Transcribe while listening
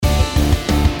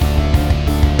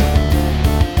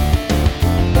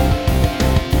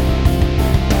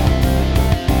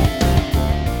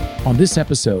this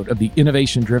episode of the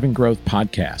Innovation Driven Growth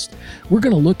Podcast, we're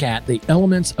going to look at the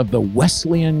elements of the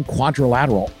Wesleyan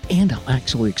quadrilateral, and I'll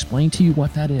actually explain to you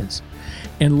what that is,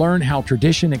 and learn how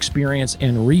tradition, experience,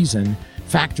 and reason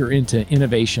factor into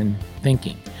innovation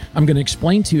thinking. I'm going to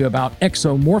explain to you about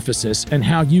exomorphosis and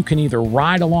how you can either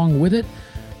ride along with it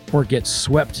or get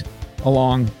swept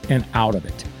along and out of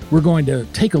it. We're going to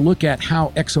take a look at how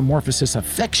exomorphosis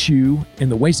affects you in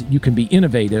the ways that you can be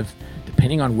innovative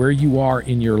depending on where you are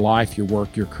in your life, your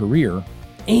work, your career.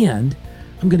 And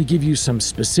I'm going to give you some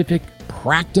specific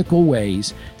practical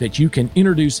ways that you can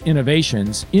introduce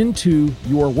innovations into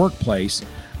your workplace,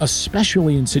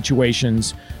 especially in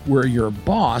situations where your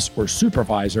boss or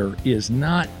supervisor is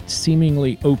not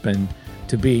seemingly open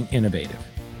to being innovative.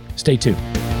 Stay tuned.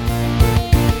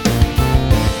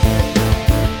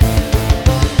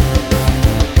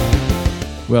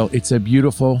 Well, it's a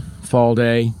beautiful fall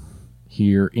day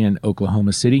here in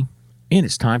Oklahoma City, and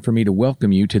it's time for me to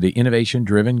welcome you to the Innovation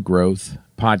Driven Growth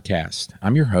Podcast.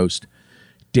 I'm your host,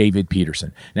 David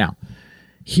Peterson. Now,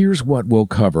 here's what we'll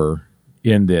cover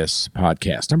in this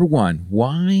podcast. Number one,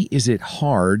 why is it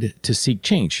hard to seek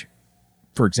change?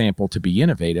 For example, to be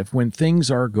innovative when things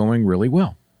are going really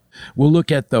well. We'll look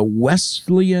at the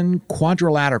Wesleyan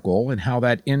quadrilateral and how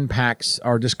that impacts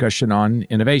our discussion on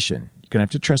innovation. You're going to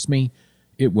have to trust me.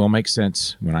 It will make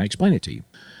sense when I explain it to you.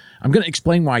 I'm going to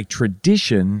explain why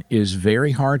tradition is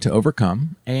very hard to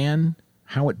overcome and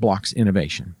how it blocks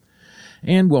innovation.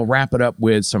 And we'll wrap it up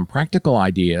with some practical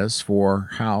ideas for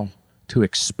how to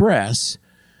express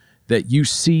that you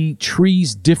see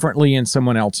trees differently in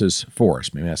someone else's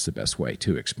forest. Maybe that's the best way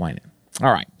to explain it.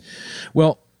 All right.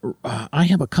 Well, I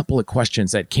have a couple of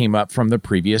questions that came up from the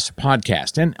previous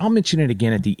podcast, and I'll mention it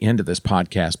again at the end of this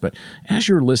podcast. But as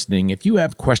you're listening, if you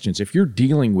have questions, if you're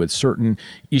dealing with certain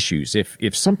issues,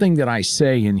 if something that I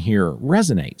say in here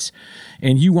resonates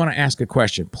and you want to ask a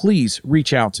question, please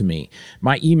reach out to me.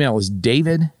 My email is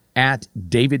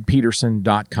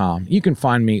david@davidpeterson.com. You can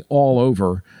find me all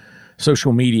over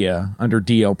social media under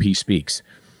DLP Speaks.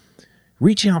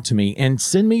 Reach out to me and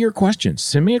send me your questions.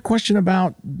 Send me a question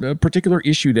about a particular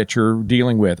issue that you're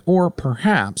dealing with, or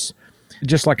perhaps,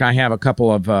 just like I have a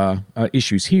couple of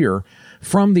issues here,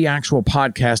 from the actual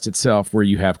podcast itself where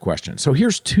you have questions. So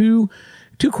here's two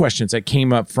questions that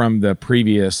came up from the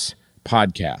previous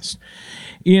podcast.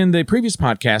 In the previous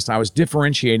podcast, I was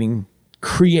differentiating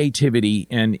creativity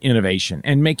and innovation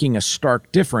and making a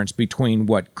stark difference between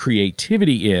what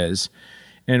creativity is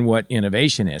and what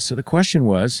innovation is. So the question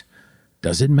was,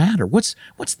 does it matter? What's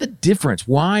the difference?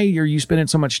 Why are you spending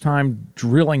so much time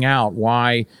drilling out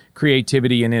why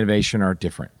creativity and innovation are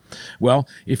different? Well,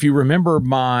 if you remember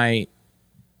my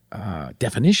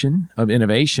definition of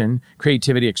innovation,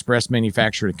 creativity expressed,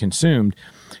 manufactured, and consumed,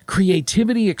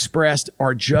 creativity expressed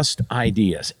are just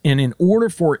ideas. And in order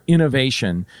for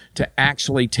innovation to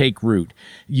actually take root,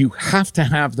 you have to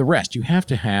have the rest. You have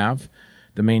to have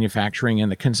the manufacturing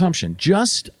and the consumption.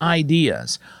 Just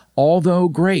ideas. Although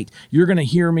great, you're going to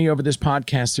hear me over this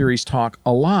podcast series talk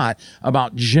a lot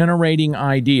about generating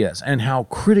ideas and how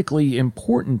critically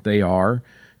important they are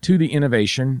to the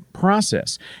innovation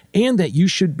process, and that you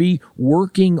should be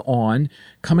working on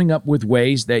coming up with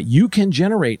ways that you can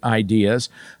generate ideas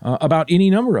about any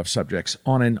number of subjects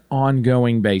on an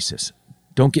ongoing basis.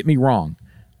 Don't get me wrong.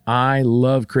 I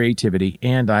love creativity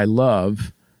and I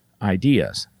love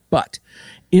ideas, but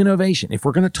innovation, if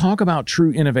we're going to talk about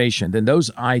true innovation, then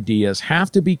those ideas have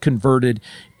to be converted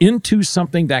into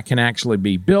something that can actually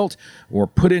be built or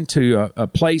put into a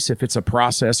place if it's a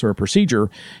process or a procedure,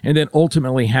 and then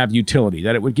ultimately have utility,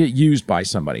 that it would get used by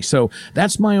somebody. So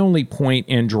that's my only point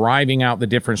in driving out the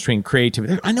difference between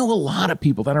creativity. I know a lot of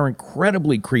people that are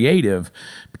incredibly creative,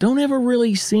 but don't ever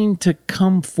really seem to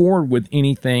come forward with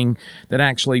anything that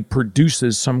actually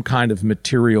produces some kind of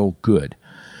material good.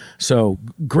 So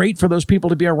great for those people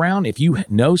to be around. If you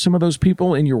know some of those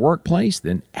people in your workplace,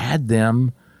 then add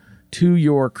them to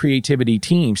your creativity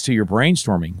teams, to your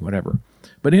brainstorming, whatever.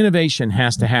 But innovation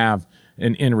has to have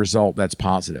an end result that's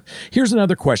positive. Here's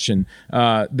another question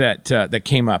that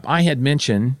came up. I had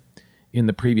mentioned in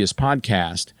the previous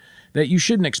podcast that you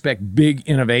shouldn't expect big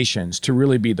innovations to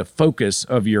really be the focus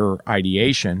of your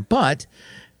ideation, but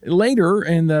later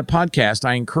in the podcast,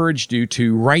 I encouraged you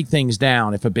to write things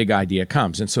down if a big idea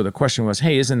comes. And so the question was,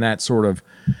 hey, isn't that sort of,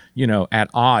 at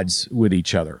odds with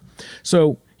each other?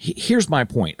 So here's my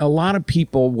point. A lot of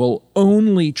people will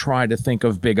only try to think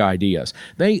of big ideas.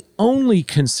 They only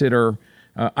consider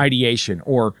ideation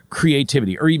or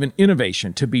creativity or even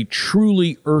innovation to be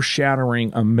truly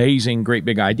earth-shattering, amazing, great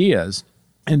big ideas.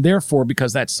 And therefore,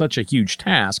 because that's such a huge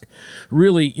task,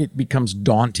 really it becomes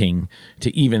daunting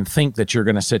to even think that you're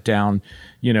going to sit down,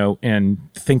 and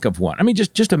think of one. I mean,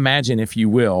 just imagine, if you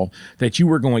will, that you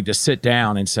were going to sit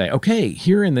down and say, okay,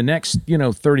 here in the next,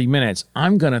 30 minutes,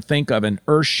 I'm going to think of an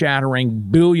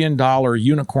earth-shattering billion-dollar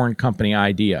unicorn company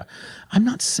idea. I'm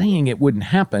not saying it wouldn't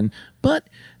happen, but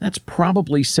that's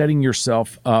probably setting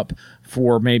yourself up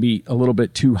for maybe a little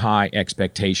bit too high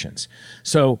expectations.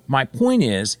 So my point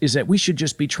is that we should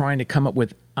just be trying to come up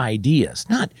with ideas,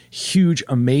 not huge,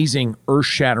 amazing,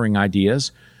 earth-shattering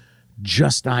ideas,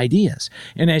 just ideas.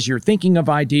 And as you're thinking of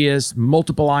ideas,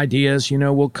 multiple ideas,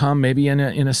 will come maybe in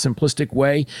a simplistic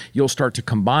way. You'll start to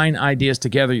combine ideas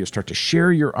together. You'll start to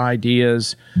share your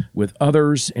ideas with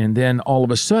others. And then all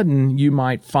of a sudden, you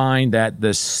might find that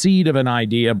the seed of an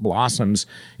idea blossoms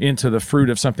into the fruit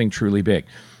of something truly big.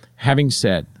 Having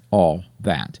said all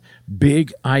that,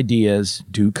 big ideas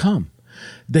do come.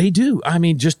 They do. I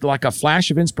mean, just like a flash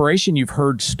of inspiration, you've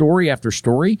heard story after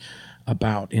story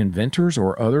about inventors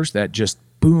or others that just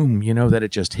boom, that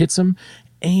it just hits them.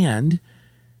 And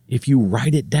if you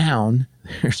write it down,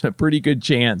 there's a pretty good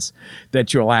chance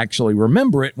that you'll actually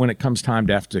remember it when it comes time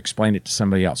to have to explain it to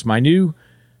somebody else. My new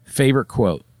favorite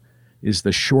quote is,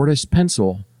 the shortest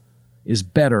pencil is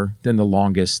better than the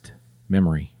longest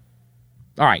memory.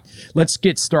 All right, let's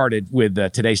get started with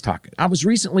today's talk. I was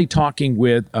recently talking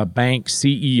with a bank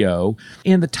CEO,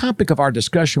 and the topic of our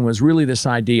discussion was really this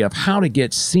idea of how to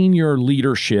get senior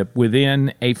leadership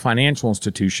within a financial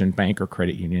institution, bank or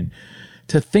credit union,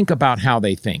 to think about how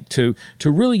they think, to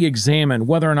really examine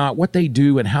whether or not what they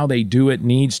do and how they do it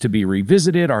needs to be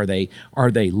revisited. Are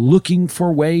they looking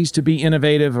for ways to be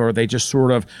innovative, or are they just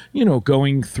sort of,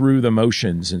 going through the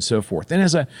motions and so forth? And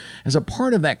as a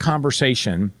part of that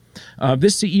conversation,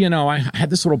 this CEO, I had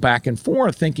this little back and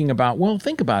forth thinking about, well,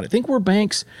 think about it. Think where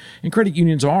banks and credit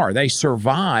unions are. They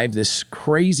survived this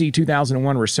crazy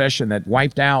 2001 recession that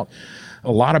wiped out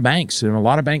a lot of banks, and a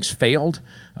lot of banks failed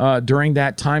during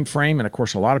that time frame. And of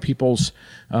course, a lot of people's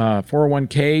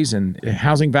 401ks and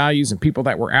housing values, and people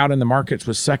that were out in the markets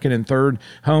with second and third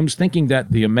homes, thinking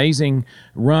that the amazing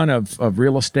run of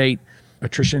real estate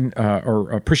attrition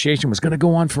or appreciation was going to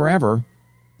go on forever.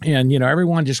 And,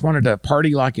 everyone just wanted to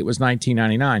party like it was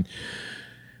 1999.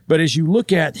 But as you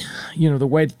look at, the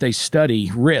way that they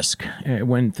study risk,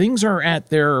 when things are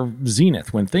at their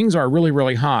zenith, when things are really,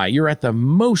 really high, you're at the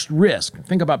most risk.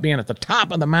 Think about being at the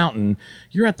top of the mountain.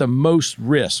 You're at the most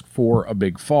risk for a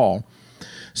big fall.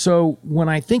 So when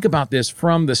I think about this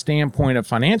from the standpoint of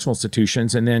financial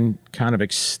institutions, and then kind of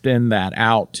extend that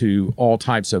out to all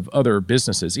types of other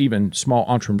businesses, even small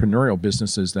entrepreneurial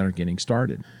businesses that are getting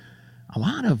started, a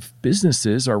lot of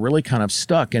businesses are really kind of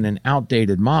stuck in an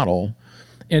outdated model,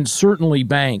 and certainly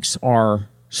banks are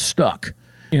stuck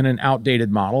in an outdated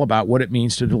model about what it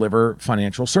means to deliver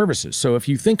financial services. So if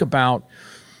you think about,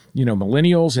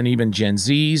 millennials and even Gen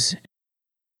Zs,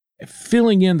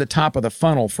 filling in the top of the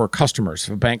funnel for customers.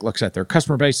 If a bank looks at their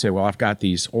customer base, say, well, I've got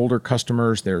these older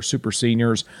customers, they're super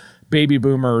seniors, baby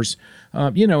boomers,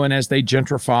 and as they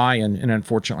gentrify and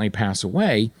unfortunately pass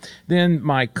away, then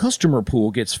my customer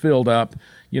pool gets filled up,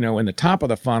 in the top of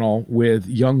the funnel with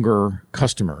younger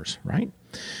customers, right?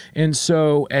 And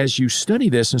so as you study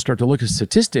this and start to look at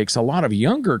statistics, a lot of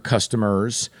younger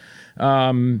customers,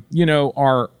 are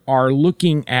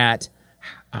looking at,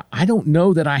 I don't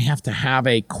know that I have to have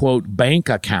a, quote, bank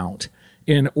account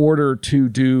in order to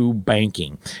do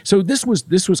banking. So this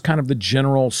was kind of the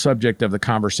general subject of the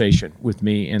conversation with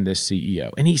me and this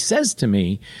CEO. And he says to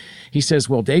me,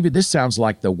 well, David, this sounds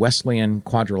like the Wesleyan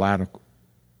quadrilateral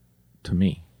to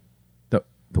me. The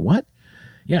what?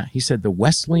 Yeah, he said the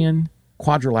Wesleyan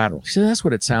quadrilateral. He said, that's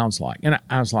what it sounds like. And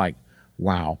I was like,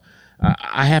 wow.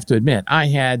 I have to admit, I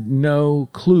had no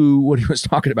clue what he was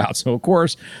talking about. So, of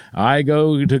course, I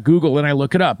go to Google and I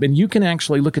look it up. And you can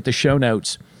actually look at the show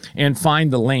notes and find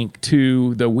the link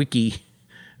to the wiki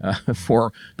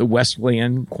for the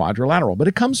Wesleyan quadrilateral. But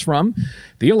it comes from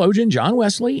theologian John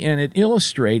Wesley, and it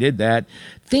illustrated that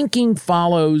thinking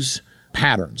follows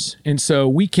patterns. And so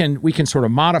we can sort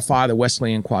of modify the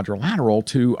Wesleyan quadrilateral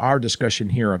to our discussion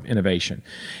here of innovation.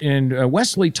 And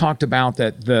Wesley talked about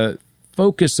that the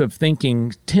focus of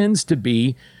thinking tends to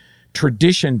be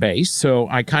tradition-based. So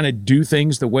I kind of do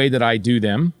things the way that I do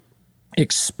them.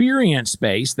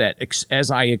 Experience-based, that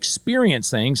as I experience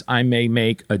things, I may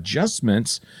make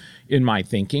adjustments in my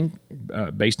thinking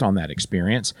based on that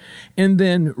experience. And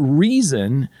then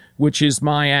reason, which is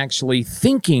my actually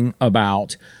thinking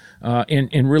about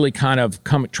and really kind of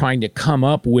trying to come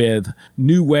up with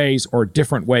new ways or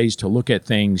different ways to look at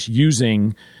things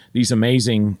using these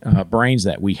amazing brains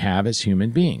that we have as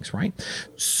human beings, right?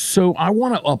 So I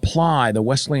want to apply the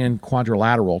Wesleyan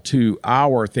quadrilateral to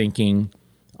our thinking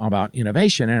about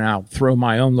innovation, and I'll throw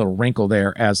my own little wrinkle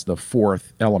there as the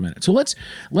fourth element. So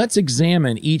let's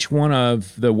examine each one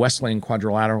of the Wesleyan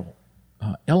quadrilateral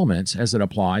elements as it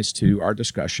applies to our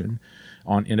discussion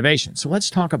on innovation. So let's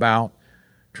talk about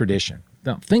tradition.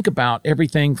 Now, think about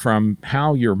everything from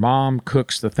how your mom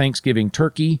cooks the Thanksgiving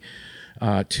turkey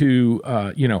to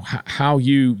how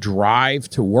you drive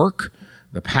to work,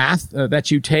 the path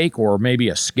that you take, or maybe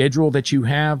a schedule that you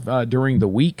have during the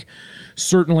week.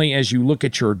 Certainly, as you look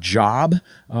at your job,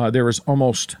 there is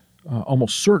almost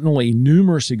certainly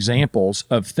numerous examples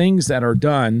of things that are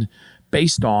done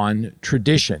based on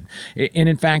tradition. And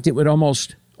in fact, it would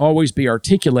almost always be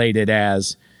articulated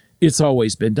as, it's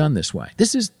always been done this way.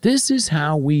 This is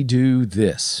how we do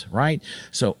this, right?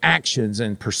 So actions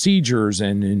and procedures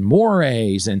and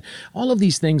mores and all of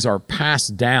these things are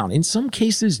passed down, in some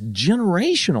cases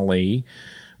generationally,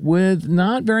 with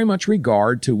not very much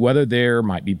regard to whether there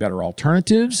might be better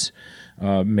alternatives.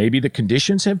 Maybe the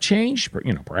conditions have changed.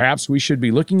 Perhaps we should be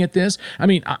looking at this. I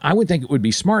mean, I would think it would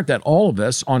be smart that all of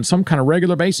us on some kind of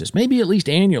regular basis, maybe at least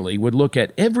annually, would look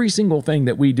at every single thing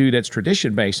that we do that's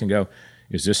tradition-based and go,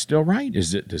 is this still right?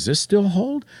 Does this still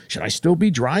hold? Should I still be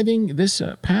driving this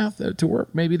path to work?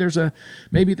 Maybe there's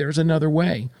another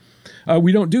way.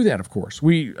 We don't do that, of course.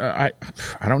 I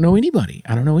don't know anybody.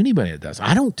 I don't know anybody that does.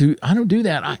 I don't do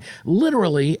that.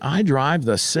 I drive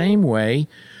the same way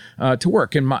to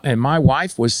work. And my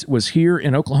wife was here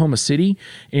in Oklahoma City,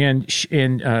 and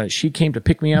she came to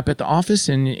pick me up at the office.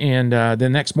 And the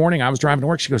next morning I was driving to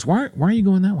work. She goes, "Why are you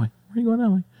going that way? Why are you going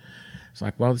that way?" It's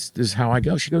like, well, this is how I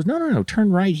go. She goes, no,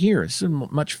 turn right here. It's a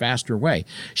much faster way.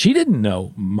 She didn't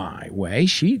know my way.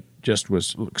 She just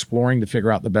was exploring to figure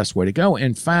out the best way to go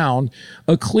and found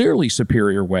a clearly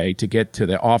superior way to get to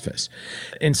the office.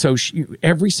 And so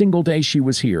every single day she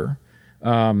was here,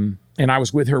 and I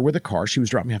was with her with a car. She was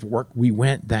dropping me off at work. We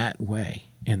went that way.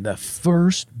 And the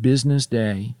first business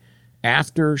day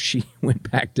after she went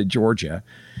back to Georgia,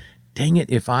 dang it,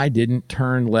 if I didn't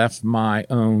turn left my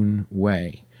own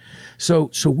way.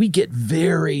 So we get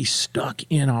very stuck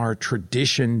in our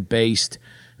tradition-based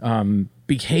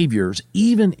behaviors,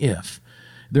 even if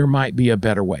there might be a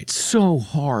better way. It's so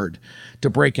hard to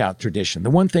break out tradition. The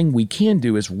one thing we can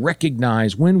do is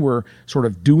recognize when we're sort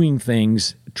of doing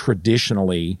things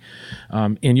traditionally.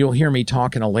 And you'll hear me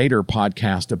talk in a later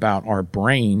podcast about our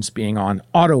brains being on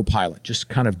autopilot, just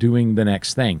kind of doing the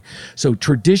next thing. So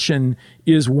tradition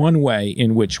is one way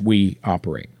in which we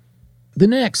operate. The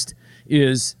next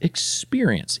is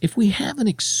experience. If we have an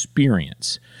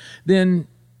experience, then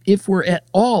if we're at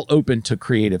all open to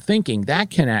creative thinking, that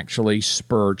can actually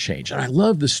spur change. And I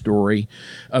love the story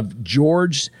of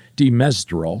George de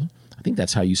Mestral. I think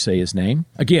that's how you say his name.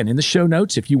 Again, in the show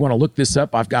notes, if you want to look this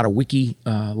up, I've got a wiki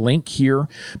link here.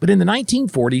 But in the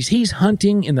 1940s, he's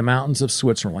hunting in the mountains of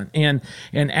Switzerland. And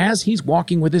as he's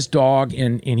walking with his dog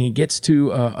and he gets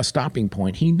to a stopping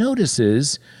point, he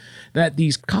notices that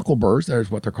these cockleburs, that is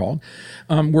what they're called,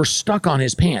 were stuck on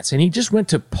his pants. And he just went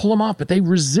to pull them off, but they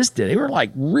resisted. They were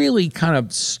like really kind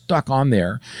of stuck on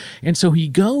there. And so he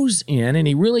goes in and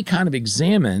he really kind of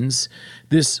examines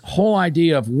this whole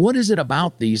idea of what is it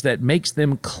about these that makes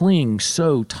them cling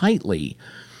so tightly,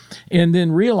 and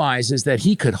then realizes that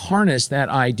he could harness that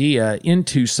idea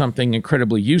into something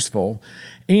incredibly useful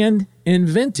and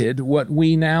invented what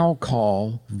we now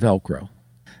call Velcro.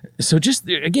 So just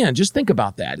think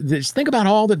about that. Just think about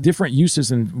all the different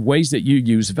uses and ways that you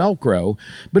use Velcro.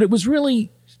 But it was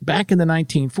really back in the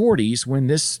 1940s when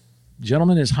this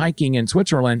gentleman is hiking in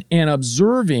Switzerland and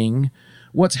observing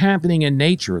what's happening in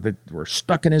nature, that we're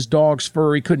stuck in his dog's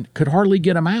fur. He could hardly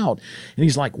get him out. And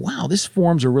he's like, wow, this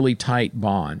forms a really tight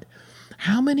bond.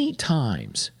 How many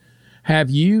times have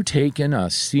you taken a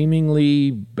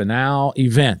seemingly banal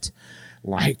event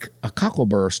like a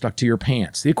cocklebur stuck to your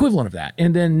pants, the equivalent of that,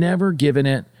 and then never given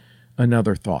it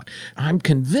another thought? I'm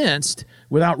convinced,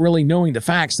 without really knowing the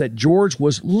facts, that George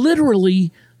was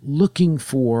literally looking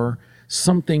for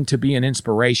something to be an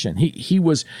inspiration.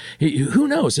 Who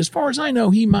knows? As far as I know,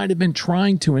 he might have been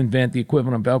trying to invent the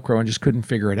equivalent of Velcro and just couldn't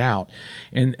figure it out.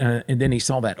 And then he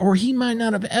saw that. Or he might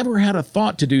not have ever had a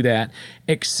thought to do that,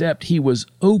 except he was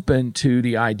open to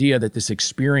the idea that this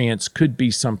experience could be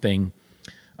something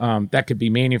that could be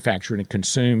manufactured and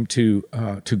consumed to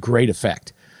great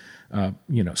effect.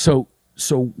 So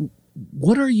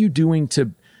what are you doing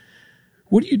to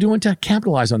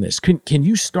capitalize on this? Can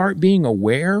you start being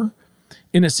aware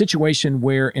in a situation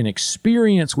where an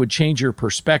experience would change your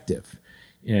perspective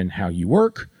in how you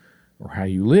work or how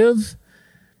you live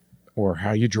or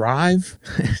how you drive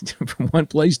from one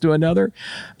place to another,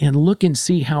 and look and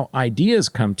see how ideas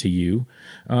come to you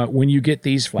when you get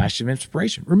these flashes of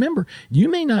inspiration. Remember, you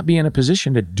may not be in a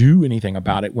position to do anything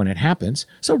about it when it happens,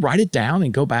 so write it down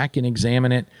and go back and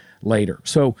examine it later.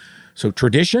 So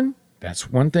tradition,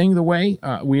 that's one thing, the way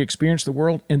we experience the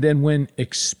world. And then when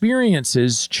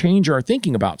experiences change our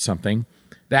thinking about something,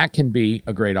 that can be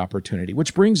a great opportunity,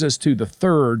 which brings us to the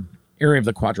third area of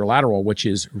the quadrilateral, which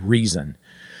is reason.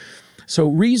 So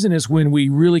reason is when we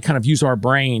really kind of use our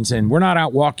brains, and we're not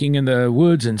out walking in the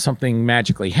woods and something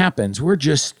magically happens. We're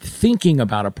just thinking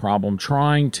about a problem,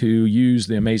 trying to use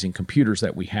the amazing computers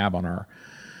that we have on our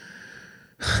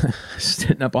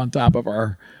sitting up on top of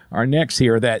our necks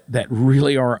here that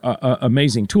really are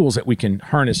amazing tools that we can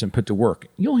harness and put to work.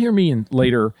 You'll hear me in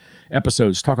later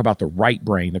episodes talk about the right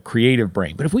brain, the creative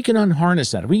brain. But if we can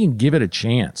unharness that, if we can give it a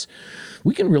chance,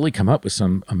 we can really come up with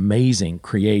some amazing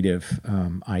creative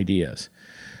ideas.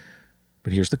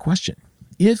 But here's the question.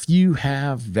 If you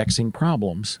have vexing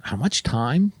problems, how much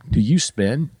time do you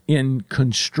spend in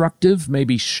constructive,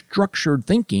 maybe structured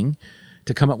thinking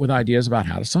to come up with ideas about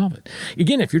how to solve it?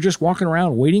 Again, if you're just walking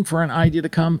around waiting for an idea to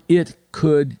come, it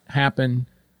could happen,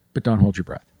 but don't hold your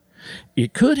breath.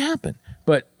 It could happen,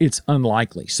 but it's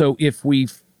unlikely. So if we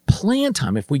plan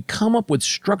time, if we come up with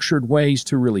structured ways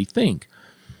to really think,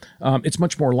 it's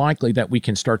much more likely that we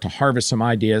can start to harvest some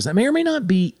ideas that may or may not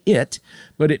be it,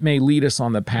 but it may lead us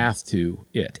on the path to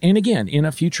it. And again, in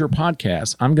a future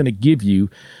podcast, I'm going to give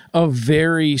you a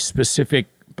very specific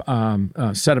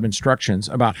set of instructions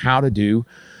about how to do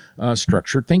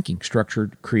structured thinking,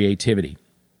 structured creativity.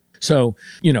 So,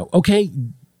 okay,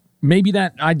 maybe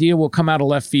that idea will come out of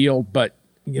left field, but,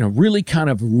 really kind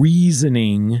of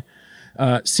reasoning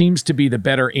seems to be the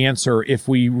better answer if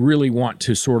we really want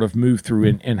to sort of move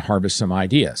through and harvest some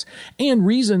ideas. And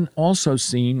reason also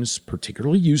seems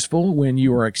particularly useful when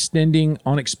you are expanding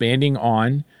on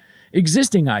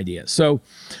existing ideas. So,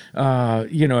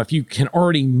 if you can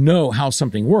already know how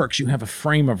something works, you have a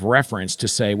frame of reference to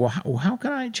say, well, how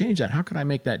can I change that? How can I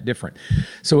make that different?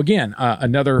 So again,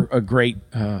 another great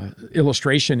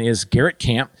illustration is Garrett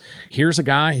Camp. Here's a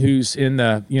guy who's in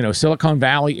the, Silicon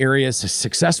Valley area, is a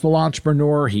successful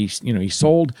entrepreneur. He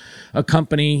sold a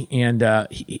company, and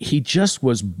he just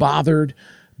was bothered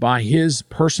by his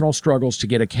personal struggles to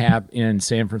get a cab in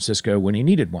San Francisco when he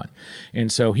needed one.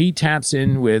 And so he taps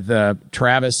in with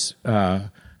Travis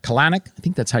Kalanick, I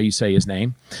think that's how you say his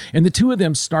name. And the two of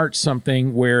them start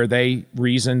something where they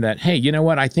reason that, hey, you know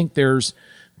what, I think there's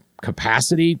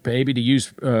capacity maybe to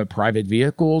use private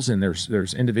vehicles, and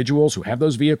there's individuals who have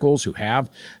those vehicles, who have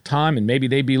time, and maybe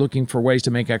they'd be looking for ways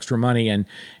to make extra money,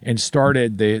 and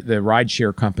started the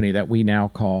rideshare company that we now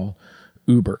call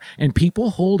Uber. And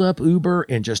people hold up Uber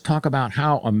and just talk about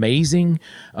how amazing,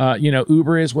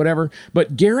 Uber is, whatever.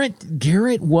 But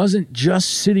Garrett wasn't just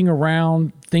sitting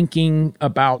around thinking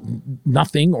about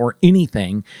nothing or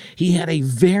anything. He had a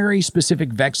very specific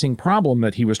vexing problem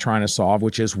that he was trying to solve,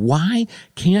 which is, why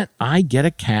can't I get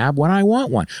a cab when I want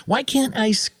one? Why can't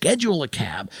I schedule a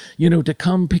cab, to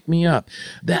come pick me up?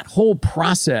 That whole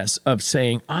process of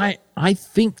saying, I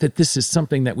think that this is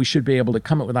something that we should be able to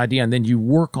come up with an idea, and then you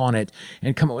work on it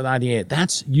and come up with an idea.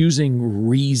 That's using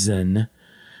reason,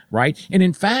 right? And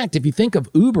in fact, if you think of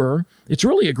Uber, it's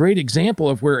really a great example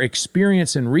of where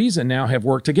experience and reason now have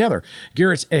worked together.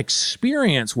 Garrett's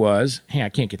experience was, hey, I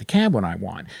can't get the cab when I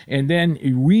want. And then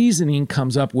reasoning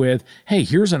comes up with, hey,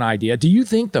 here's an idea. Do you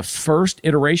think the first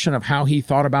iteration of how he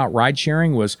thought about ride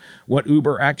sharing was what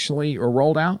Uber actually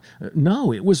rolled out?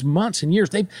 No, it was months and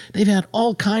years. They've had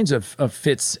all kinds of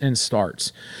fits and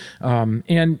starts.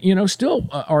 Still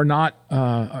are not,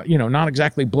 not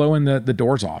exactly blowing the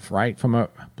doors off, right? From a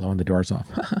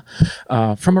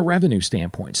revenue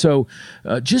standpoint. So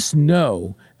just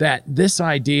know that this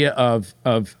idea of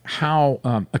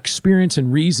how experience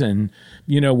and reason,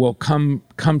 will come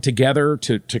together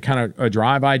to kind of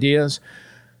drive ideas,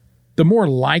 the more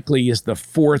likely is the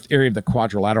fourth area of the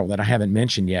quadrilateral that I haven't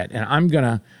mentioned yet. And I'm going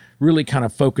to really kind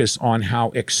of focus on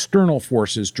how external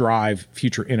forces drive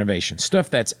future innovation, stuff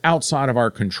that's outside of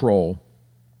our control.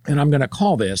 And I'm going to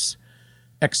call this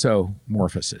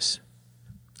exomorphosis.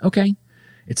 Okay,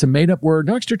 it's a made-up word,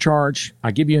 no extra charge.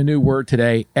 I give you a new word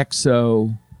today,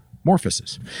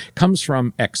 exomorphosis. Comes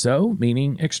from exo,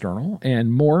 meaning external,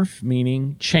 and morph,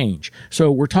 meaning change.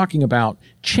 So we're talking about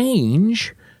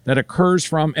change that occurs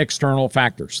from external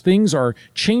factors. Things are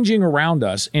changing around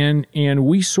us, and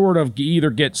we sort of either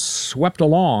get swept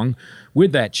along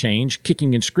with that change,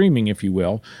 kicking and screaming, if you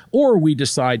will, or we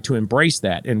decide to embrace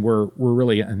that, and we're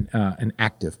really an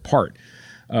active part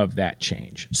of that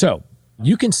change. So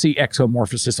You can see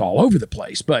exomorphosis all over the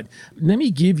place, but let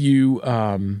me give you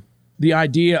the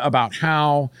idea about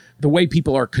how the way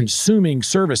people are consuming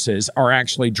services are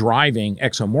actually driving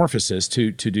exomorphosis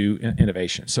to do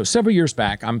innovation. So several years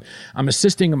back, I'm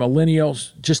assisting a millennial,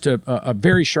 just a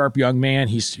very sharp young man.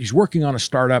 He's working on a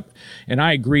startup, and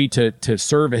I agree to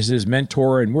serve as his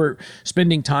mentor. And we're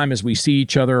spending time as we see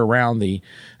each other around the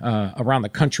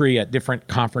country at different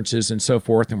conferences and so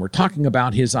forth. And we're talking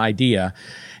about his idea,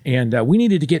 and we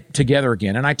needed to get together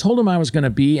again. And I told him I was going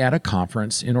to be at a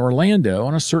conference in Orlando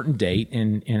on a certain date,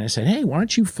 and I said, hey, why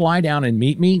don't you fly down and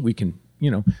meet me? We can,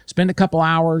 spend a couple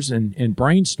hours and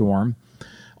brainstorm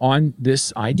on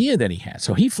this idea that he had.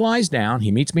 So he flies down,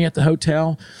 he meets me at the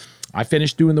hotel. I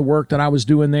finished doing the work that I was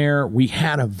doing there. We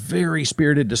had a very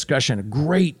spirited discussion, a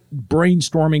great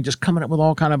brainstorming, just coming up with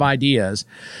all kind of ideas.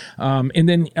 And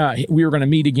then we were going to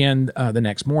meet again the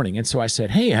next morning. And so I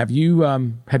said, hey, have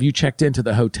you checked into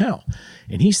the hotel?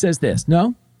 And he says this,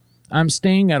 no, I'm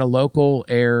staying at a local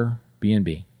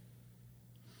Airbnb.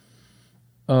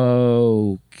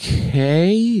 Okay,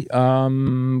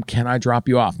 can I drop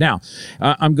you off? Now,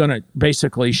 I'm going to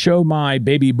basically show my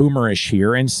baby boomerish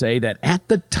here and say that at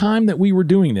the time that we were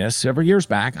doing this several years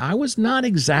back, I was not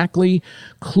exactly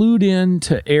clued in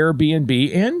to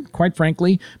Airbnb. And quite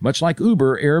frankly, much like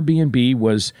Uber, Airbnb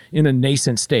was in a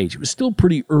nascent stage. It was still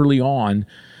pretty early on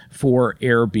for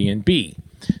Airbnb.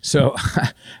 So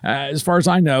as far as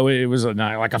I know, it was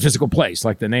like a physical place,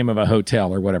 like the name of a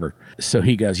hotel or whatever. So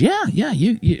he goes, yeah,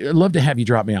 I'd love to have you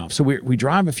drop me off. So we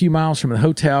drive a few miles from the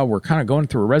hotel. We're kind of going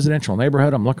through a residential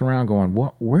neighborhood. I'm looking around going,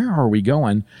 where are we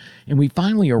going? And we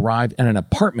finally arrived at an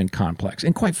apartment complex.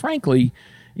 And quite frankly,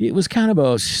 it was kind of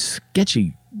a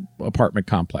sketchy apartment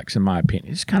complex, in my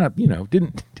opinion. It's kind of,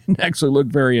 didn't actually look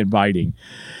very inviting.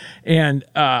 And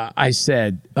I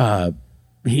said,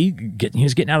 he's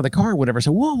getting out of the car or whatever. I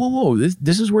said, whoa,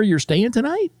 this is where you're staying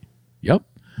tonight? Yep.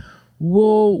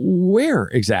 Well, where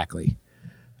exactly?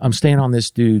 I'm staying on this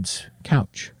dude's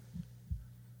couch.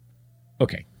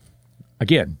 Okay.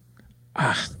 Again,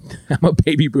 I'm a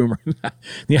baby boomer.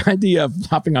 The idea of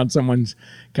hopping on someone's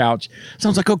couch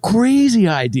sounds like a crazy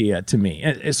idea to me.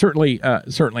 It's certainly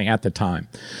at the time.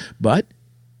 But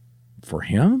for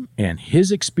him and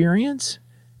his experience,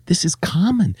 this is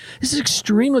common. This is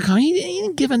extremely common. He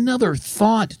didn't give another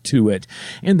thought to it.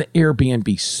 And the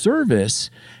Airbnb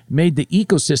service made the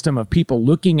ecosystem of people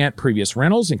looking at previous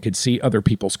rentals and could see other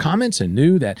people's comments and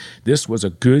knew that this was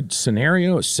a good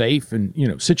scenario, a safe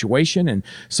and situation, and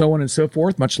so on and so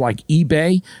forth. Much like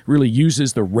eBay really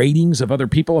uses the ratings of other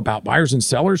people about buyers and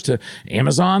sellers to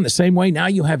Amazon the same way. Now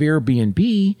you have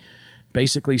Airbnb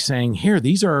basically saying, here,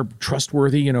 these are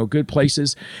trustworthy, good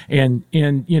places. And he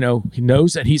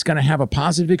knows that he's going to have a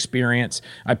positive experience.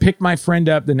 I picked my friend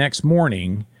up the next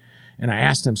morning and I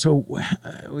asked him, so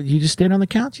you just stayed on the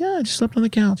couch? Yeah, I just slept on the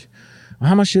couch. Well,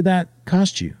 how much did that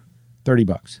cost you?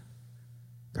 $30.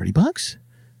 $30?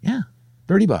 Yeah,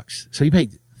 $30. So you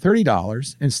paid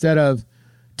 $30 instead of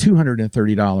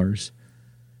 $230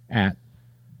 at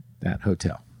that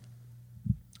hotel.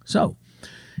 So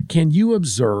can you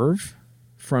observe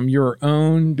from your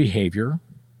own behavior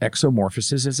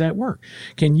exomorphosis is at work?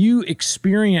 Can you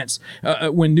experience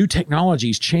when new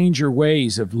technologies change your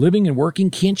ways of living and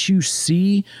working? Can't you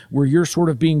see where you're sort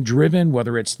of being driven,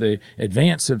 whether it's the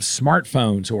advance of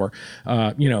smartphones or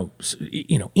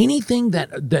anything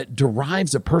that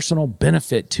derives a personal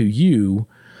benefit to you?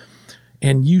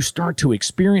 And you start to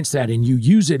experience that and you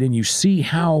use it and you see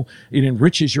how it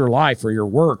enriches your life or your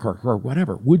work or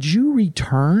whatever. Would you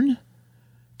return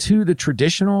to the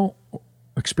traditional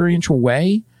experiential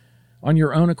way on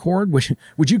your own accord?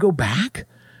 Would you go back?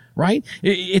 Right?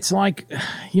 It's like,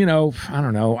 I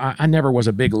don't know. I never was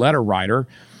a big letter writer.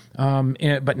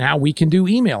 But now we can do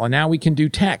email and now we can do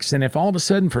text. And if all of a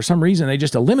sudden, for some reason, they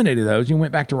just eliminated those and you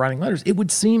went back to writing letters, it would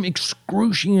seem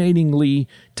excruciatingly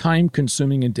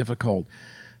time-consuming and difficult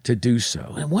to do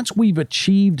so. And once we've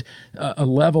achieved a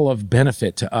level of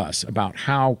benefit to us about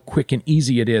how quick and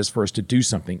easy it is for us to do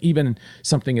something, even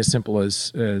something as simple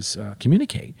as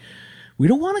communicate, we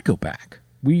don't want to go back.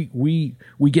 We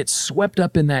get swept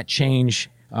up in that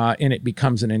change and it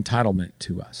becomes an entitlement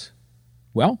to us.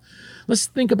 Well, let's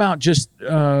think about just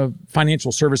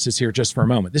financial services here just for a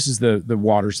moment. This is the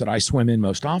waters that I swim in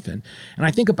most often. And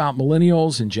I think about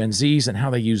millennials and Gen Zs and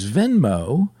how they use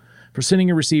Venmo for sending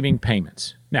and receiving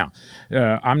payments. Now,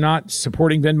 I'm not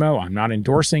supporting Venmo. I'm not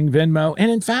endorsing Venmo. And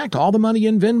in fact, all the money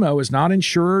in Venmo is not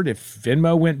insured. If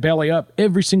Venmo went belly up,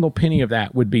 every single penny of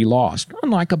that would be lost,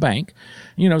 unlike a bank.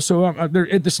 So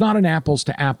it's not an apples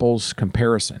to apples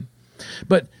comparison.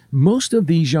 But most of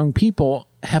these young people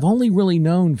have only really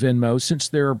known Venmo since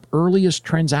their earliest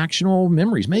transactional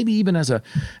memories. Maybe even as an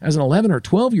 11 or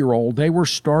 12-year-old, they were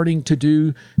starting to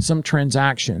do some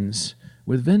transactions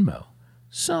with Venmo.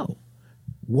 So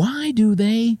why do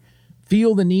they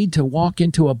feel the need to walk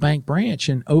into a bank branch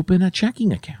and open a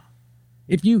checking account?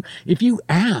 If you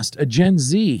asked a Gen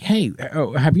Z, hey,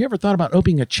 have you ever thought about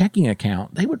opening a checking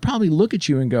account? They would probably look at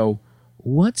you and go,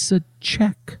 what's a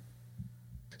check?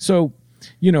 So,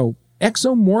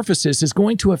 exomorphosis is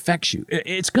going to affect you.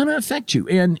 It's going to affect you.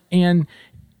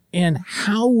 And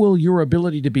how will your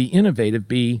ability to be innovative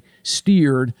be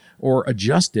steered or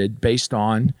adjusted based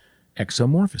on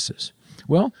exomorphosis?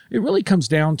 Well, it really comes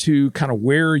down to kind of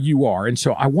where you are. And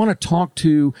so I want to talk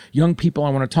to young people. I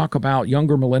want to talk about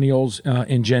younger millennials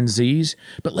and Gen Zs.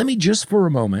 But let me just for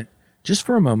a moment,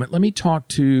 let me talk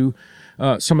to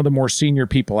some of the more senior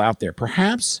people out there.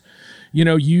 Perhaps,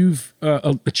 you've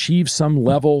achieved some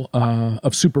level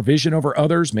of supervision over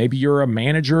others. Maybe you're a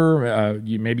manager.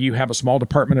 Maybe you have a small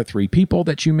department of 3 people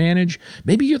that you manage.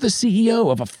 Maybe you're the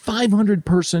CEO of a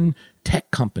 500-person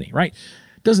tech company, right?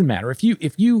 Doesn't matter. If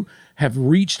you have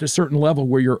reached a certain level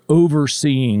where you're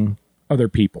overseeing other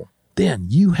people, then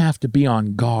you have to be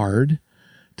on guard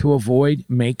to avoid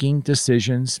making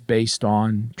decisions based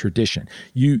on tradition.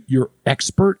 You're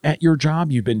expert at your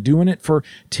job. You've been doing it for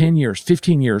 10 years,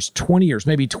 15 years, 20 years,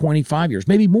 maybe 25 years,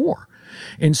 maybe more.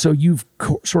 And so you've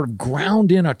sort of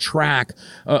ground in a track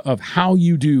of how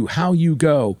you do, how you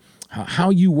go, how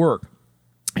you work.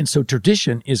 And so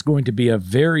tradition is going to be a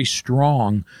very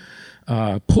strong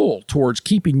pull towards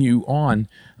keeping you on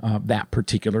that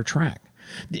particular track.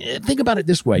 Think about it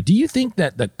this way. Do you think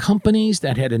that the companies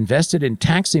that had invested in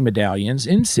taxi medallions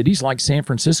in cities like San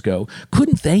Francisco,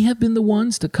 couldn't they have been the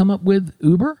ones to come up with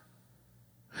Uber?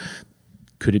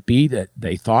 Could it be that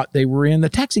they thought they were in the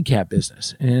taxi cab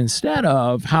business instead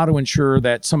of how to ensure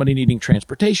that somebody needing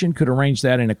transportation could arrange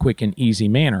that in a quick and easy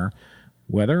manner,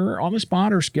 whether on the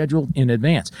spot or scheduled in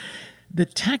advance? The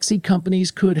taxi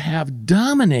companies could have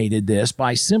dominated this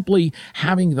by simply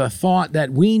having the thought that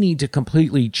we need to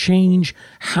completely change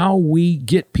how we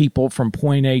get people from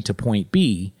point A to point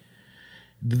B.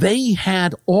 They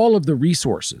had all of the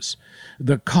resources,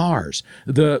 the cars,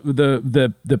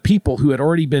 the people who had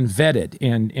already been vetted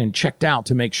and checked out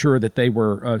to make sure that they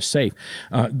were safe,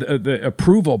 the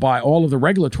approval by all of the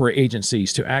regulatory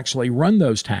agencies to actually run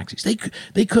those taxis.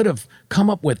 They could have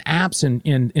come up with apps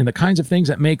and the kinds of things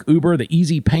that make Uber, the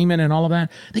easy payment and all of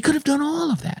that. They could have done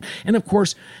all of that. And of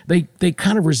course, they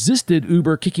kind of resisted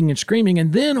Uber kicking and screaming,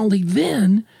 and then only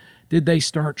then did they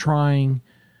start trying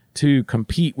to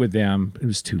compete with them. It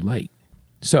was too late.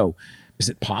 So is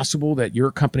it possible that your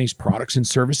company's products and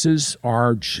services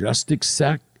are just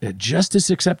as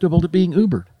acceptable to being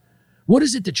Ubered? What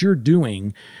is it that you're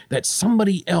doing that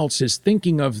somebody else is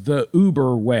thinking of the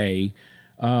Uber way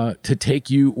to take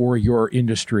you or your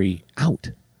industry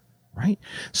out? Right?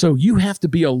 So you have to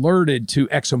be alerted to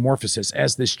exomorphosis.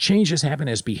 As this changes happen,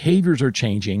 as behaviors are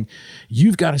changing,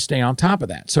 you've got to stay on top of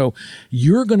that. So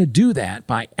you're going to do that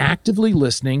by actively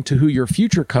listening to who your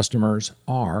future customers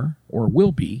are or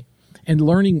will be and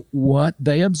learning what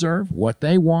they observe, what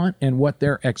they want, and what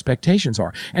their expectations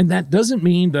are. And that doesn't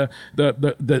mean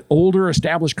the older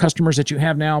established customers that you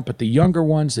have now, but the younger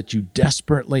ones that you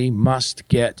desperately must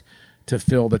get to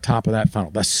fill the top of that funnel.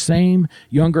 The same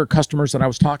younger customers that I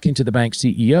was talking to the bank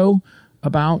CEO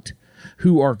about,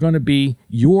 who are going to be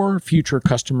your future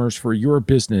customers for your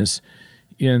business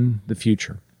in the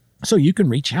future. So you can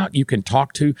reach out, you can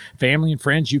talk to family and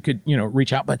friends, you could,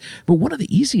 reach out. But one of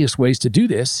the easiest ways to do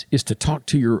this is to talk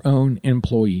to your own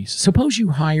employees. Suppose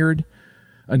you hired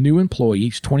a new employee,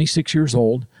 he's 26 years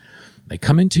old. They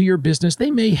come into your business.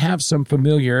 They may have some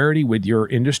familiarity with your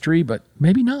industry, but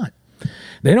maybe not.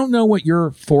 They don't know what your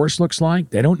forest looks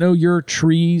like. They don't know your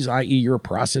trees, i.e. your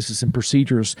processes and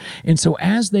procedures. And so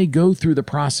as they go through the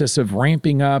process of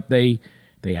ramping up, they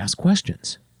ask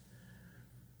questions.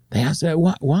 They ask,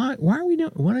 why are we doing,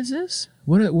 what is this?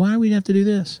 Why do we have to do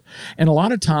this? And a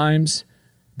lot of times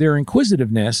their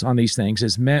inquisitiveness on these things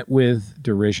is met with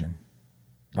derision.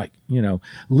 Like,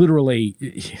 literally,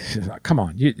 come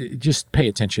on, just pay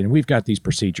attention. We've got these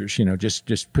procedures,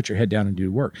 just put your head down and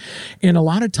do work. And a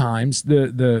lot of times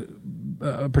the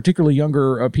particularly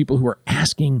younger people who are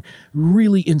asking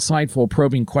really insightful,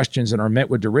 probing questions and are met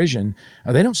with derision,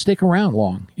 they don't stick around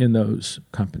long in those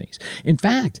companies. In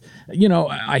fact,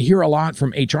 I hear a lot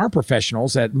from HR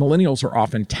professionals that millennials are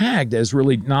often tagged as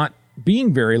really not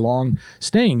being very long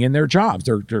staying in their jobs.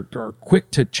 They're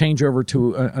quick to change over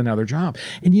to another job.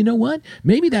 And you know what?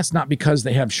 Maybe that's not because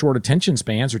they have short attention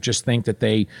spans or just think that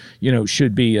they,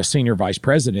 should be a senior vice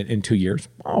president in 2 years,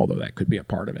 although that could be a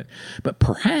part of it. But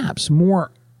perhaps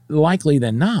more likely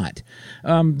than not,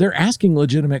 they're asking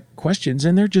legitimate questions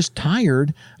and they're just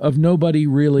tired of nobody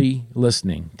really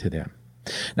listening to them.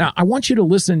 Now, I want you to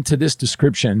listen to this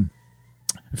description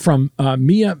from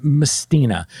Mia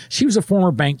Mestina. She was a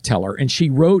former bank teller, and she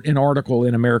wrote an article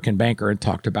in American Banker and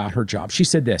talked about her job. She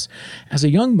said this: "As a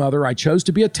young mother, I chose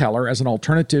to be a teller as an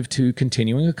alternative to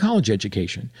continuing a college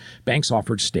education. Banks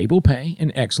offered stable pay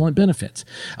and excellent benefits.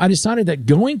 I decided that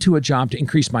going to a job to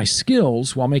increase my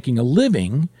skills while making a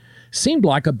living seemed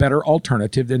like a better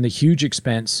alternative than the huge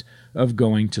expense of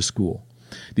going to school.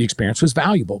 The experience was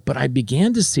valuable, but I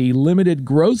began to see limited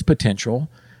growth potential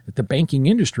that the banking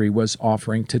industry was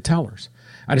offering to tellers.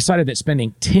 I decided that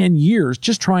spending 10 years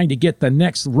just trying to get the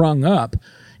next rung up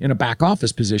in a back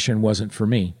office position wasn't for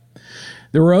me.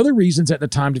 There were other reasons at the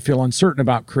time to feel uncertain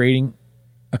about creating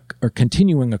or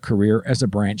continuing a career as a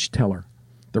branch teller.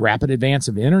 The rapid advance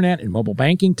of internet and mobile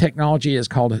banking technology has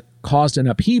caused an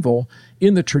upheaval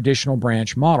in the traditional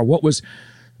branch model. What was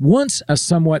once a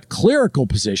somewhat clerical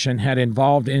position had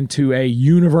evolved into a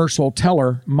universal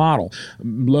teller model.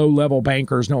 Low-level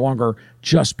bankers no longer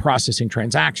just processing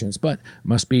transactions, but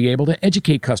must be able to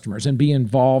educate customers and be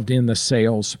involved in the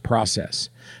sales process.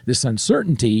 This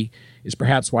uncertainty is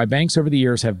perhaps why banks over the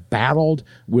years have battled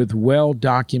with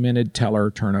well-documented teller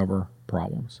turnover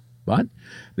problems. But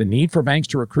the need for banks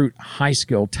to recruit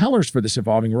high-skilled tellers for this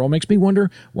evolving role makes me wonder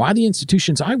why the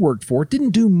institutions I worked for didn't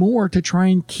do more to try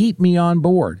and keep me on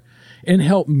board and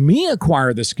help me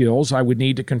acquire the skills I would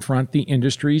need to confront the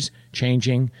industry's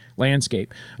changing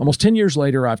landscape. Almost 10 years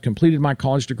later, I've completed my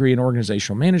college degree in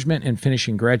organizational management and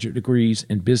finishing graduate degrees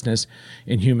in business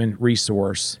and human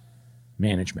resource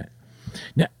management."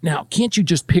 Now, can't you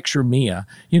just picture Mia,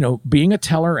 being a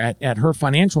teller at her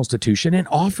financial institution and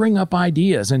offering up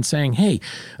ideas and saying, hey,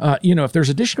 if there's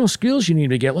additional skills you need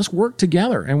to get, let's work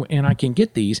together and I can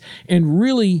get these, and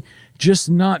really just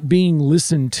not being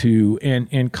listened to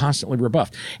and constantly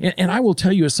rebuffed. And I will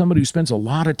tell you, as somebody who spends a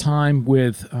lot of time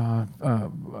with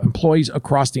employees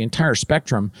across the entire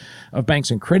spectrum of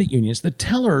banks and credit unions, the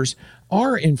tellers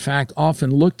are, in fact,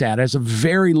 often looked at as a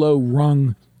very low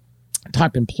rung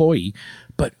type employee.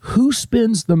 But who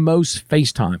spends the most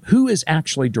face time? Who is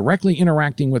actually directly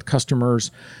interacting with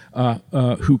customers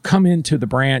who come into the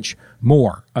branch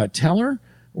more, a teller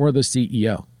or the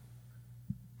CEO?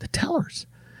 The tellers.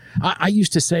 I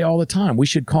used to say all the time, we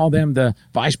should call them the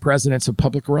vice presidents of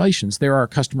public relations. They're our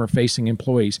customer-facing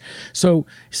employees. So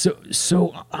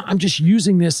I'm just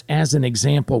using this as an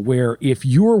example where if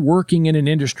you're working in an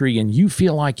industry and you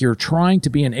feel like you're trying to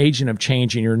be an agent of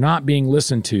change and you're not being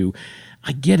listened to,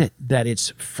 I get it that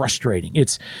it's frustrating.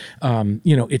 It's,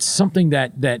 it's something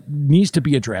that needs to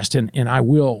be addressed, and I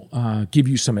will give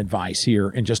you some advice here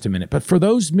in just a minute. But for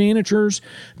those managers,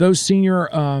 those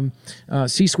senior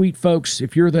C-suite folks,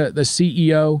 if you're the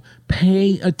CEO,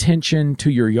 pay attention to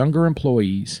your younger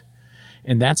employees,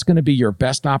 and that's going to be your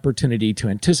best opportunity to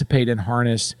anticipate and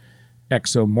harness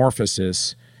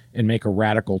exomorphosis and make a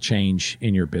radical change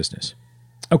in your business.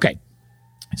 Okay.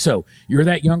 So you're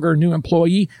that younger new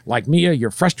employee like Mia,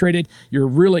 you're frustrated, you're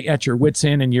really at your wit's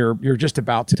end, and you're just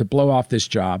about to blow off this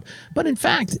job. But in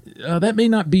fact, that may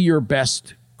not be your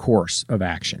best course of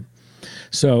action.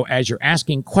 So as you're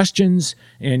asking questions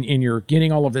and you're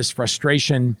getting all of this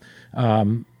frustration,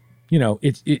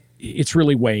 it's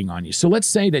really weighing on you. So let's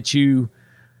say that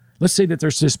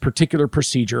there's this particular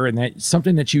procedure and that's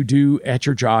something that you do at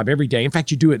your job every day. In fact,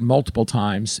 you do it multiple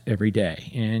times every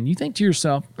day. And you think to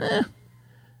yourself,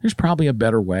 there's probably a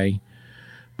better way,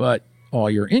 but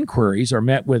all your inquiries are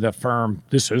met with a firm,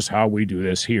 this is how we do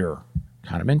this here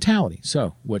kind of mentality.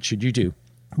 So what should you do?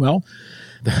 Well,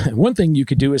 the one thing you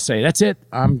could do is say, that's it,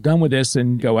 I'm done with this,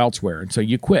 and go elsewhere. And so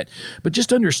you quit. But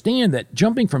just understand that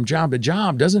jumping from job to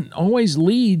job doesn't always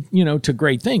lead, to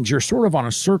great things. You're sort of on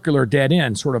a circular dead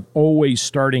end, sort of always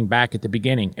starting back at the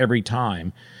beginning every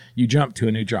time you jump to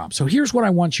a new job. So here's what I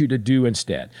want you to do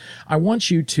instead. I want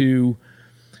you to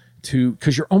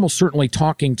because you're almost certainly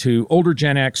talking to older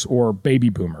Gen X or baby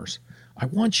boomers, I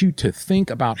want you to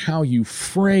think about how you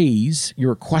phrase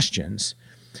your questions.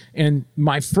 And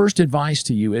my first advice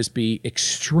to you is be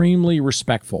extremely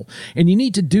respectful. And you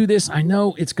need to do this. I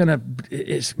know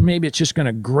maybe it's just going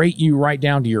to grate you right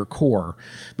down to your core,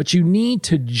 but you need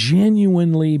to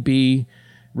genuinely be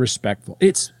respectful.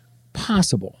 It's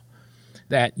possible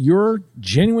that your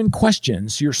genuine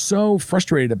questions, you're so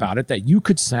frustrated about it that you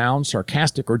could sound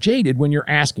sarcastic or jaded when you're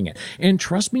asking it. And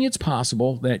trust me, it's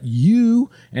possible that you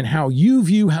and how you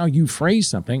view how you phrase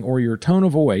something or your tone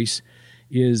of voice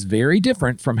is very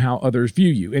different from how others view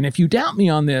you. And if you doubt me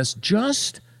on this,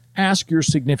 just ask your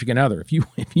significant other. If you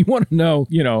want to know,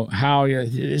 how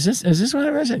is this what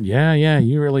I said? Yeah,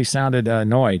 you really sounded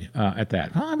annoyed at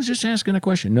that. Oh, I was just asking a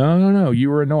question. No, you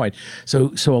were annoyed.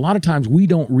 So a lot of times we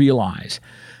don't realize,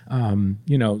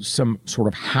 some sort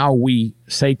of how we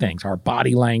say things, our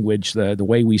body language, the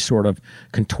way we sort of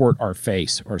contort our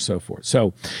face or so forth.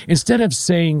 So instead of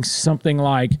saying something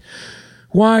like,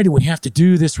 "Why do we have to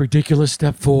do this ridiculous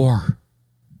step 4?"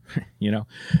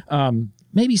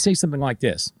 Maybe say something like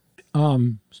this.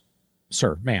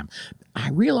 Sir, ma'am, I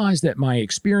realize that my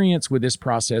experience with this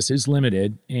process is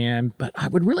limited, but I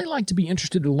would really like to be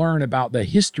interested to learn about the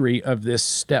history of this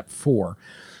step 4.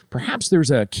 Perhaps there's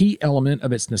a key element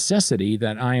of its necessity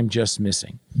that I am just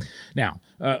missing. Now,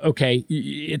 okay,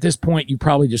 at this point, you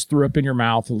probably just threw up in your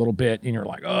mouth a little bit, and you're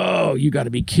like, "Oh, you got to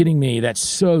be kidding me. That's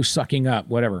so sucking up,"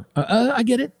 whatever. I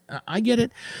get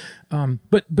it.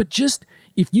 But just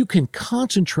if you can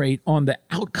concentrate on the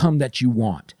outcome that you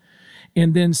want,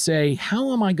 and then say,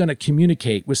 how am I going to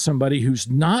communicate with somebody who's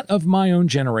not of my own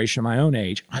generation, my own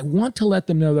age? I want to let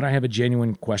them know that I have a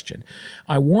genuine question.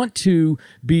 I want to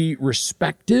be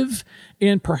respectful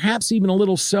and perhaps even a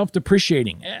little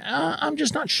self-depreciating. I'm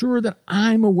just not sure that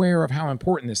I'm aware of how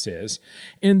important this is.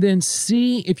 And then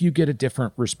see if you get a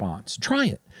different response. Try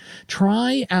it.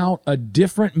 Try out a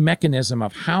different mechanism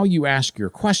of how you ask your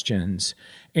questions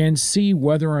and see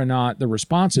whether or not the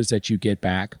responses that you get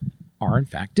back are in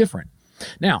fact different.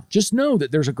 Now, just know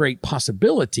that there's a great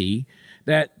possibility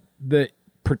that the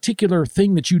particular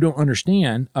thing that you don't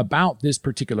understand about this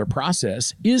particular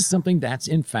process is something that's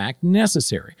in fact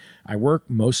necessary. I work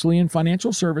mostly in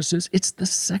financial services. It's the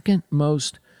second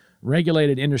most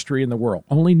regulated industry in the world.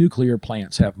 Only nuclear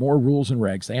plants have more rules and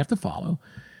regs they have to follow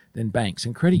than banks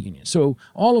and credit unions. So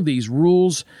all of these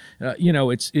rules,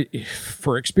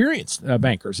 for experienced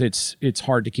bankers, it's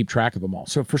hard to keep track of them all.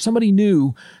 So for somebody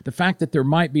new, the fact that there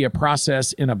might be a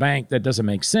process in a bank that doesn't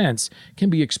make sense can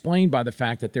be explained by the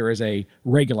fact that there is a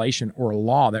regulation or a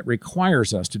law that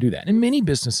requires us to do that. And many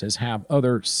businesses have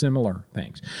other similar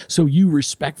things. So you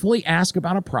respectfully ask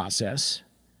about a process,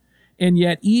 and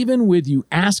yet even with you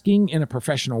asking in a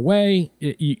professional way,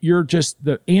 you're just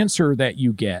the answer that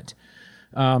you get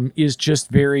is just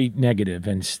very negative,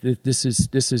 and this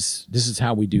is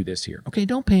how we do this here. Okay,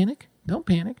 don't panic.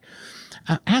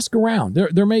 Ask around.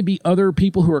 There may be other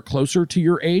people who are closer to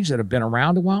your age that have been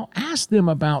around a while. Ask them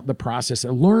about the process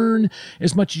and learn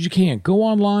as much as you can. Go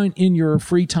online in your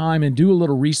free time and do a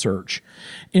little research,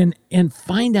 and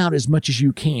find out as much as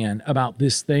you can about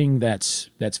this thing that's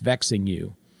vexing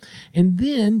you. And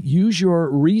then use your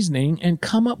reasoning and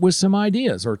come up with some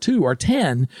ideas, or 2 or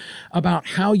 10, about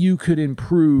how you could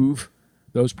improve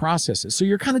those processes. So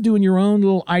you're kind of doing your own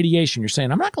little ideation. You're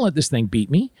saying, I'm not going to let this thing beat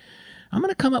me. I'm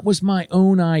going to come up with my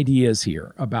own ideas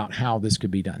here about how this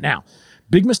could be done. Now,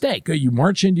 big mistake. You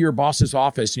march into your boss's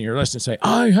office and you're listening and say,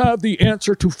 I have the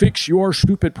answer to fix your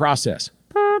stupid process.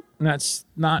 That's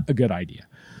not a good idea.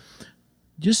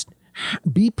 Just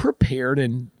be prepared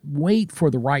and wait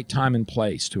for the right time and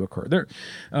place to occur.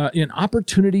 An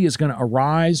opportunity is going to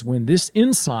arise when this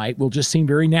insight will just seem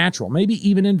very natural, maybe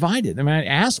even invited. I mean,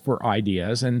 ask for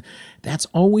ideas, and that's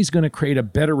always going to create a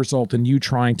better result than you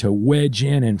trying to wedge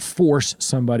in and force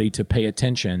somebody to pay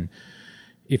attention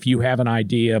if you have an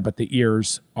idea, but the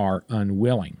ears are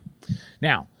unwilling.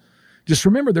 Now, just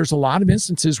remember, there's a lot of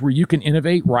instances where you can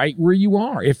innovate right where you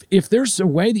are. If there's a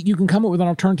way that you can come up with an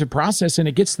alternative process and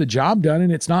it gets the job done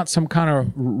and it's not some kind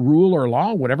of rule or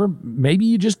law, whatever, maybe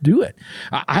you just do it.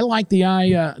 I like the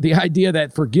idea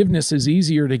that forgiveness is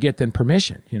easier to get than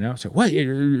permission. So what,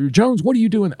 Jones? What are you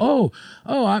doing?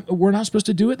 We're not supposed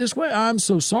to do it this way. I'm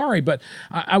so sorry, but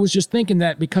I was just thinking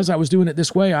that because I was doing it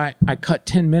this way, I cut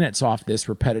 10 minutes off this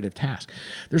repetitive task.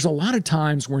 There's a lot of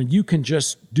times where you can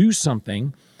just do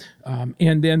something.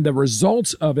 And then the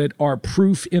results of it are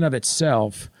proof in of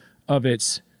itself of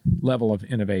its level of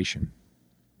innovation.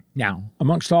 Now,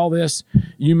 amongst all this,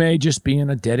 you may just be in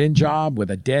a dead-end job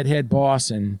with a deadhead boss,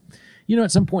 and,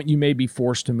 at some point you may be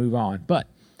forced to move on. But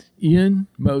in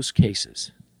most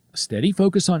cases, a steady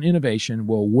focus on innovation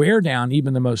will wear down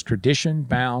even the most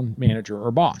tradition-bound manager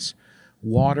or boss.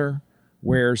 Water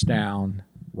wears down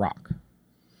rock.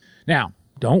 Now,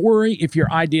 don't worry if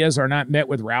your ideas are not met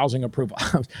with rousing approval.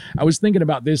 I was thinking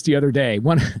about this the other day.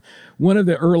 One of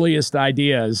the earliest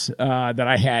ideas that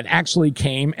I had actually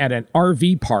came at an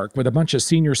RV park with a bunch of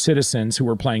senior citizens who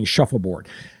were playing shuffleboard.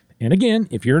 And again,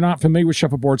 if you're not familiar with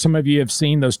shuffleboard, some of you have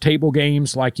seen those table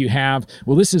games like you have.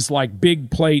 Well, this is like big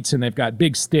plates and they've got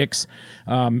big sticks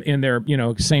in their,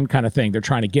 same kind of thing. They're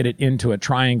trying to get it into a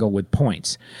triangle with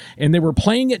points. And they were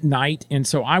playing at night. And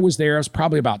so I was there. I was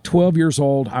probably about 12 years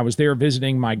old. I was there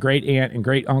visiting my great aunt and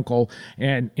great uncle.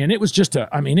 And it was just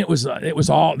it was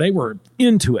all, they were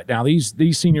into it. Now,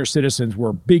 these senior citizens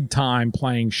were big time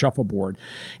playing shuffleboard.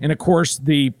 And of course,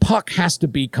 the puck has to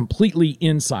be completely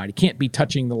inside. It can't be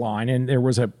touching the line. And there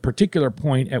was a particular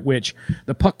point at which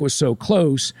the puck was so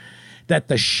close that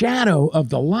the shadow of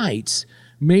the lights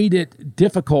made it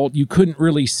difficult. You couldn't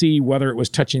really see whether it was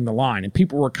touching the line, and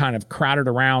people were kind of crowded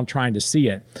around trying to see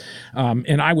it.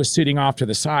 And I was sitting off to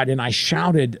the side, and I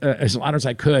shouted as loud as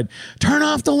I could, "Turn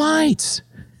off the lights!"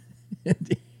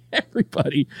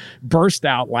 Everybody burst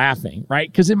out laughing, right?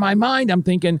 Because in my mind, I'm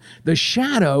thinking the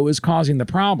shadow is causing the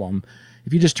problem.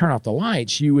 If you just turn off the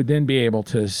lights, you would then be able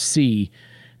to see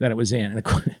that it was in. And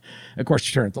of course,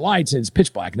 you turn off the lights, and it's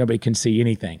pitch black. Nobody can see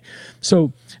anything.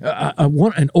 So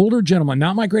an older gentleman,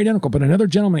 not my great uncle, but another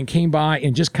gentleman came by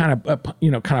and just kind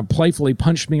of playfully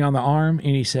punched me on the arm.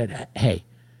 And he said, "Hey,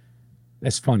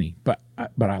 that's funny, but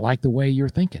I like the way you're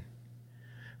thinking."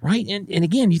 Right? And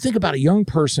again, you think about a young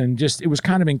person, it was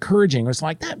kind of encouraging. It was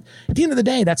like that. At the end of the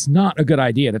day, that's not a good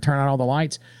idea to turn on all the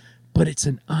lights, but it's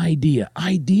an idea.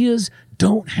 Ideas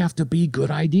don't have to be good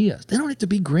ideas. They don't have to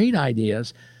be great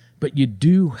ideas, but you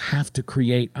do have to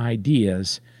create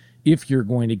ideas if you're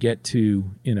going to get to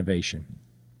innovation.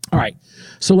 All right,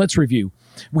 so let's review.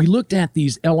 We looked at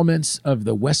these elements of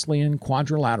the Wesleyan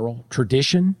quadrilateral: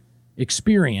 tradition,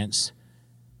 experience,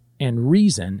 and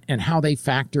reason, and how they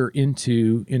factor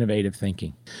into innovative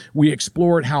thinking. We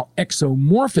explored how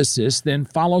exomorphosis then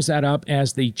follows that up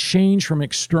as the change from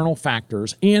external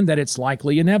factors, and that it's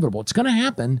likely inevitable. It's going to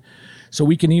happen, so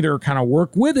we can either kind of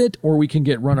work with it or we can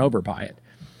get run over by it.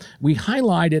 We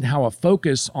highlighted how a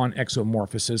focus on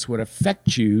exomorphosis would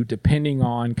affect you depending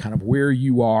on kind of where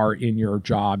you are in your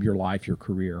job, your life, your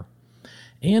career.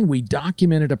 And we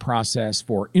documented a process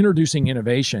for introducing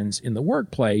innovations in the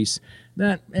workplace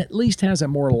that at least has a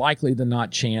more likely than not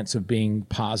chance of being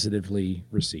positively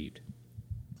received.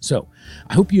 So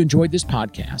I hope you enjoyed this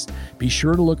podcast. Be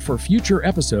sure to look for future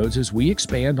episodes as we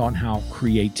expand on how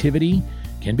creativity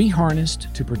can be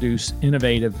harnessed to produce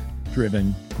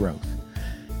innovative-driven growth.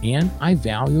 And I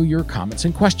value your comments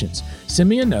and questions. Send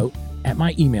me a note at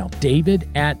my email,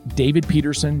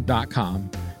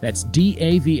 david@davidpeterson.com. That's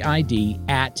DAVID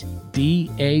at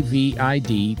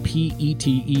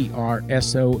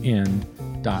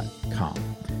DAVIDPETERSON.com.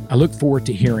 I look forward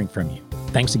to hearing from you.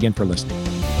 Thanks again for listening.